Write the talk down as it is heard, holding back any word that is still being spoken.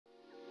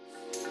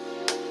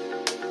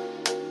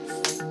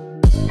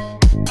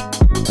Welcome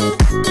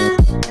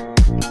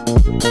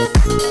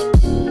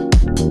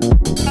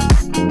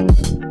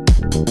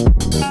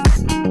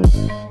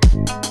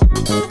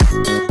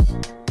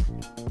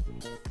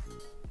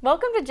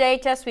to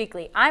JHS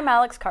Weekly. I'm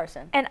Alex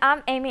Carson. And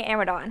I'm Amy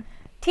Amadon.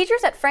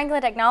 Teachers at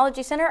Franklin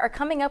Technology Center are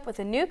coming up with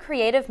a new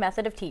creative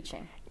method of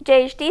teaching.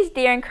 JHD's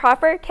Darren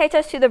Crawford takes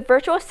us to the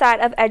virtual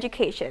side of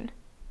education.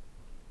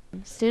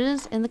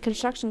 Students in the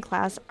construction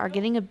class are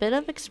getting a bit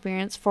of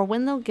experience for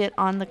when they'll get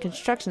on the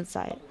construction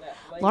site.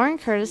 Lauren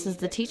Curtis is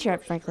the teacher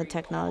at Franklin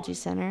Technology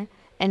Center,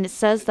 and it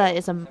says that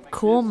it's a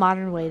cool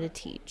modern way to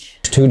teach.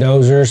 2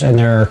 dozers and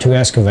there are 2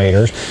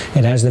 excavators.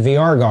 It has the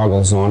VR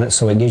goggles on it,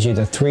 so it gives you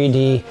the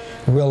 3D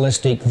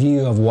realistic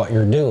view of what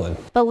you're doing.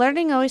 But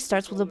learning always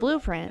starts with a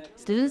blueprint.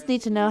 Students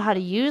need to know how to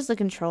use the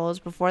controls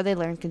before they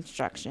learn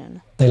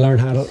construction. They learn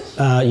how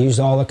to use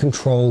all the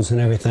controls and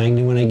everything,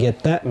 and when they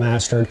get that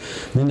mastered,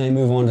 then they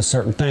move on to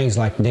certain things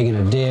like digging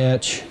a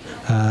ditch,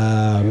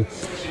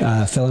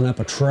 filling up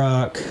a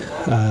truck,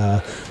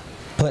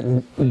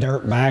 putting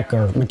dirt back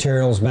or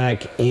materials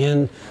back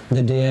in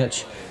the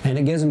ditch, and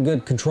it gives them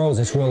good controls.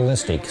 It's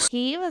realistic.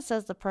 He even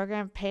says the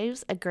program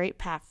paves a great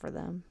path for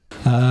them.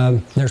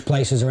 There's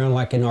places around,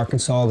 like in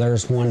Arkansas,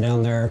 there's one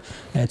down there,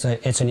 it's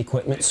an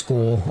equipment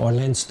school, or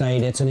Lynn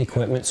State, it's an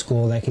equipment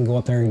school. They can go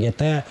up there and get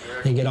that,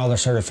 and get all their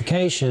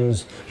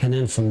certifications, and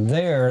then from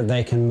there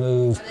they can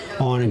move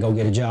on and go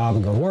get a job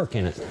and go work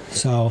in it.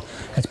 So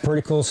it's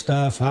pretty cool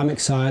stuff. I'm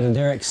excited,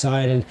 they're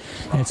excited.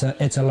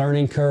 It's a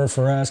learning curve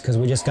for us because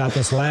we just got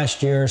this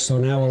last year, so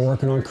now we're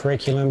working on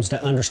curriculums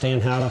to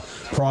understand how to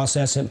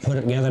process it, put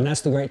it together, and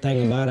that's the great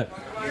thing about it.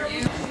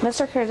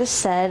 Mr. Curtis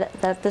said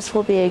that this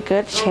will be a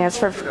good chance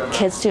for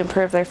kids to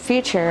improve their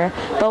future,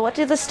 but what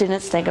do the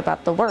students think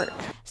about the work?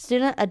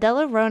 Student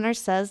Adela Roner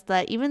says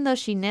that even though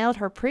she nailed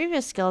her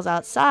previous skills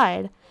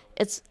outside,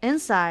 its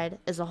inside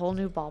is a whole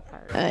new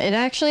ballpark. It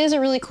actually is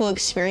a really cool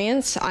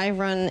experience. I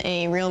run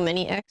a real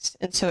mini X,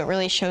 and so it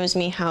really shows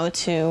me how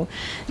to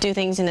do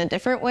things in a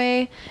different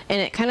way,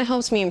 and it kind of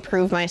helps me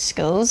improve my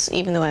skills,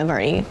 even though I've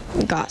already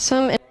got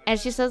some. And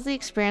she says the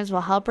experience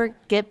will help her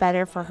get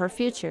better for her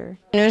future.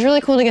 And it was really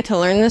cool to get to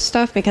learn this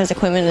stuff because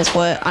equipment is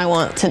what I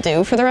want to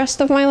do for the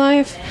rest of my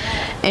life.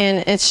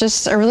 And it's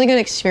just a really good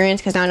experience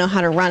because now I know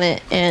how to run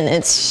it, and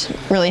it's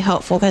really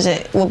helpful because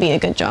it will be a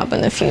good job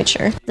in the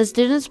future. The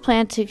students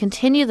plan to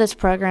continue this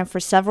program for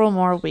several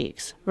more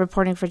weeks.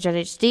 Reporting for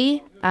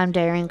JHD, I'm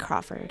Darren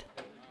Crawford.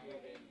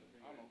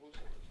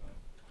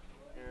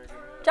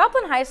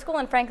 Joplin High School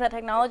and Franklin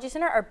Technology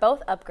Center are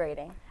both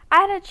upgrading.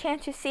 I had a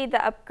chance to see the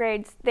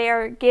upgrades they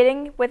are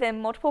getting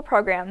within multiple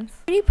programs.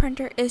 3D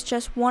printer is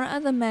just one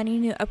of the many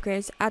new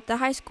upgrades at the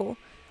high school.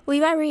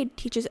 Levi Reed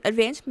teaches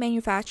advanced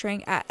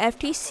manufacturing at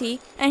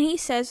FTC, and he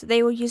says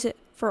they will use it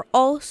for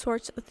all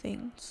sorts of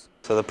things.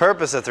 So the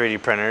purpose of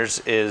 3D printers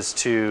is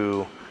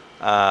to,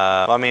 we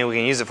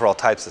can use it for all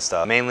types of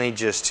stuff, mainly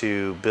just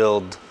to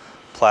build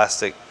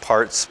plastic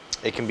parts.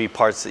 It can be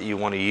parts that you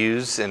want to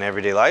use in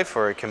everyday life,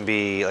 or it can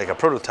be like a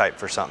prototype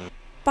for something.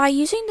 By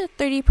using the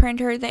 3D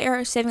printer, they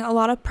are saving a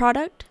lot of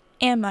product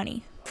and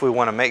money. If we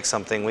want to make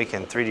something, we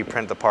can 3D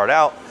print the part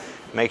out,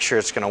 make sure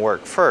it's going to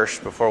work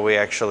first before we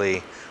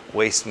actually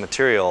waste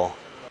material.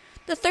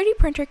 The 3D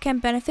printer can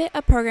benefit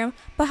a program,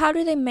 but how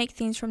do they make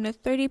things from the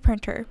 3D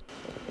printer?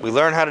 We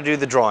learn how to do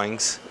the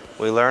drawings,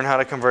 we learn how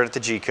to convert it to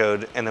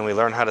G-code, and then we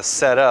learn how to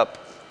set up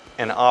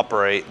and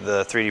operate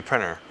the 3D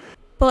printer.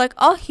 But like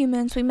all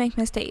humans, we make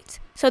mistakes,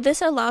 so this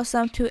allows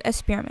them to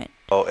experiment.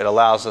 So it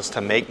allows us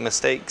to make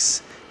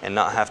mistakes and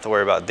not have to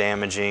worry about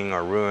damaging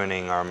or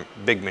ruining our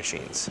big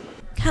machines.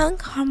 Kellen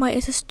Conway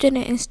is a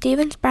student in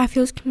Stevens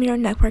Bradfield's computer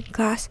networking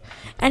class,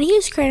 and he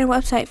is creating a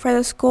website for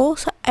the school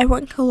so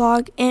everyone can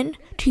log in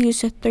to use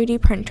the 3D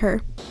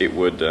printer. It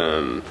would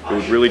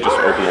really just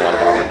open a lot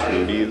of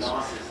opportunities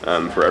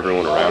for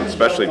everyone around,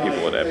 especially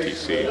people at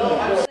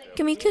FTC.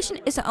 Communication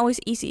isn't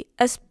always easy,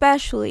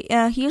 especially in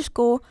a huge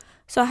school,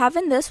 so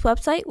having this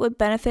website would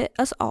benefit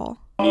us all.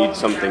 Need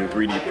something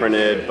 3D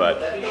printed, but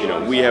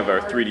we have our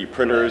 3D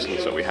printers, and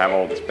so we have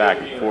all this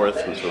back and forth,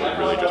 and so it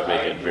really just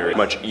make it very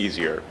much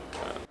easier.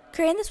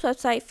 Creating this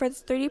website for the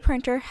 3D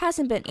printer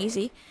hasn't been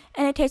easy,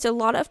 and it takes a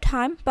lot of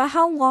time, but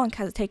how long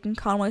has it taken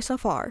Conway so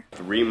far?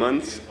 3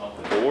 months,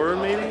 4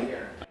 maybe?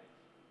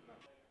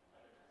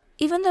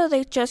 Even though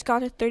they just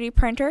got a 3D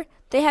printer,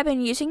 they have been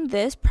using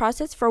this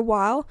process for a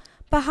while,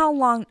 but how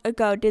long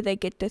ago did they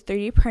get the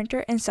 3D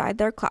printer inside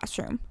their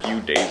classroom? A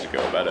few days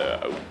ago, about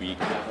a week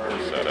or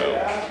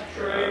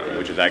so,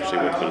 which is actually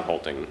what's been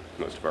halting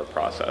most of our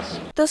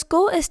process. The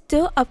school is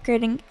still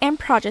upgrading and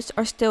projects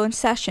are still in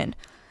session.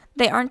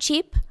 They aren't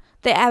cheap.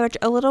 They average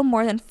a little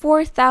more than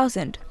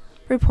 $4,000.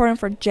 Reporting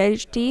for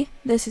JHD,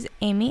 this is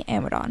Amy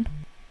Amadon.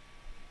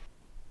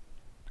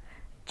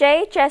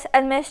 JHS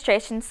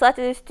Administration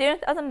selected the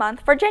Student of the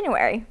Month for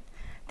January.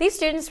 These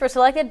students were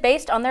selected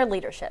based on their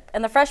leadership,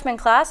 and the freshman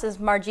class is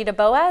Margita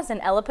Boaz and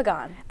Ella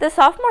Pagan. The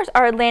sophomores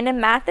are Landon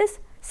Mathis,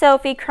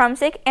 Sophie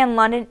Krumsick, and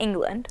London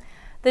England.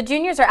 The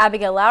juniors are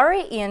Abigail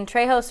Lowry, Ian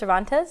Trejo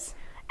Cervantes.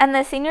 And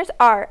the seniors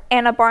are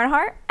Anna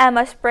Barnhart,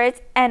 Emma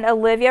Spritz, and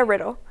Olivia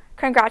Riddle.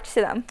 Congrats to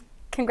them.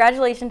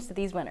 Congratulations to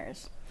these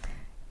winners.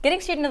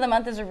 Getting Student of the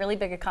Month is a really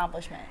big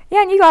accomplishment.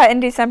 Yeah, and you got it in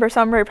December, so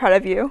I'm very proud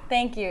of you.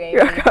 Thank you, Amy.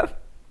 You're welcome.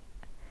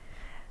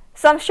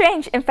 Some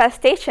strange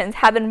infestations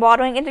have been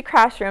waddling into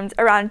classrooms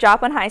around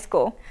Joplin High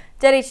School.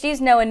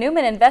 JHS's Noah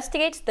Newman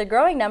investigates the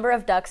growing number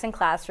of ducks in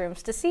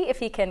classrooms to see if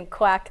he can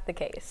quack the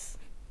case.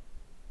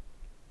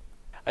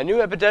 A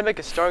new epidemic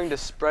is starting to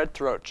spread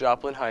throughout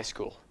Joplin High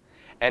School,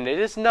 and it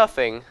is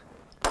nothing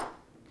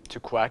to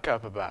quack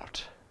up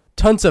about.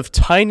 Tons of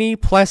tiny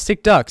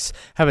plastic ducks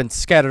have been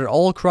scattered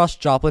all across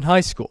Joplin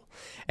High School,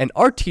 and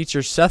art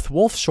teacher Seth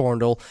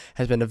Wolfschorndl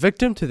has been a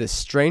victim to this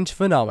strange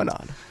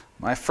phenomenon.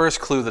 My first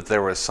clue that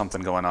there was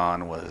something going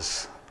on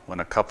was when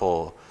a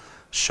couple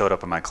showed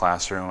up in my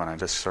classroom, and I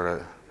just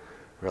sort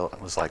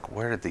of was like,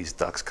 where did these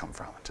ducks come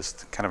from?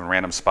 Just kind of in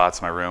random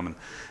spots in my room.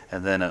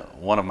 And then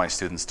one of my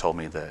students told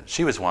me that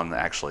she was one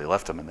that actually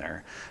left them in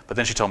there. But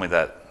then she told me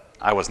that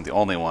I wasn't the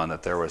only one,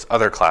 that there was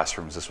other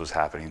classrooms this was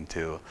happening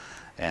to,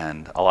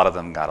 and a lot of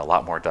them got a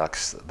lot more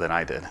ducks than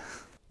I did.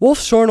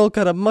 Wolfschorndl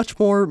got a much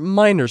more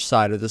minor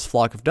side of this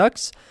flock of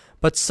ducks,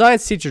 but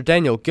science teacher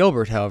Daniel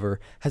Gilbert, however,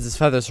 has his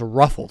feathers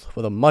ruffled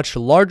with a much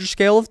larger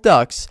scale of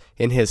ducks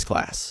in his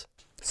class.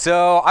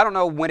 So I don't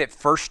know when it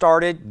first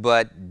started,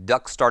 but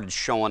ducks started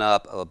showing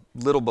up a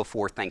little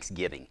before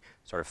Thanksgiving.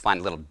 Started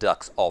finding little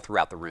ducks all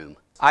throughout the room.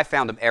 I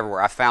found them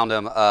everywhere. I found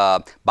them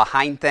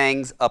behind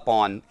things, up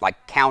on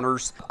like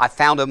counters. I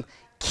found them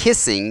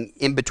kissing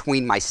in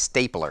between my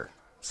stapler.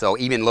 So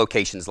even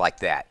locations like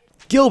that.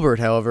 Gilbert,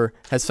 however,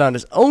 has found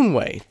his own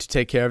way to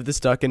take care of this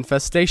duck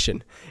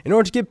infestation in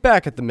order to get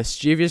back at the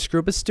mischievous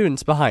group of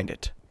students behind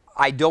it.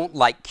 I don't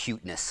like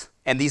cuteness,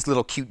 and these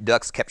little cute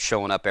ducks kept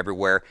showing up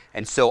everywhere,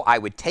 and so I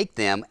would take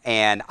them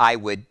and I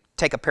would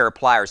take a pair of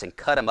pliers and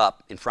cut them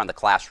up in front of the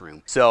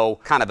classroom. So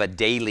kind of a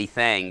daily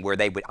thing where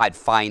I'd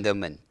find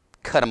them and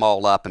cut them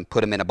all up and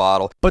put them in a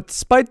bottle. But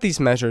despite these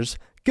measures,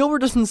 Gilbert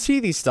doesn't see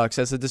these ducks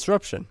as a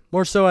disruption,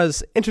 more so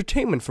as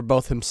entertainment for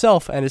both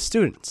himself and his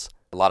students.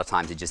 A lot of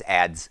times it just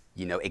adds,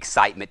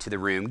 excitement to the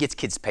room, gets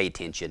kids to pay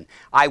attention.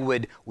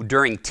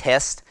 During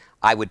tests,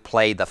 I would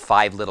play the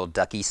Five Little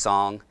Duckies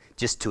song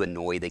just to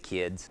annoy the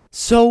kids.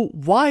 So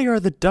why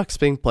are the ducks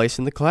being placed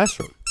in the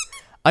classroom?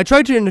 I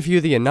tried to interview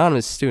the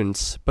anonymous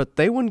students, but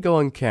they wouldn't go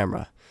on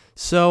camera.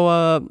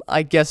 So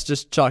I guess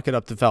just chalk it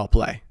up to foul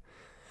play.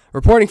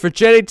 Reporting for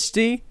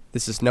JHD,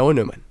 this is Noah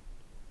Newman.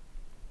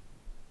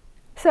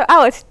 So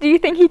Alex, do you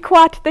think he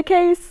quacked the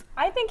case?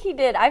 I think he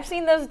did. I've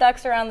seen those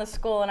ducks around the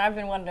school, and I've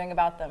been wondering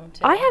about them,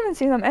 too. I haven't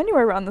seen them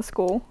anywhere around the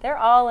school. They're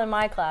all in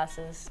my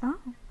classes. Oh.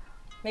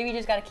 Maybe you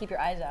just got to keep your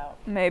eyes out.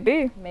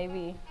 Maybe.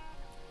 Maybe.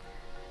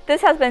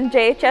 This has been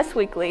JHS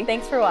Weekly.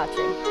 Thanks for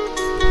watching.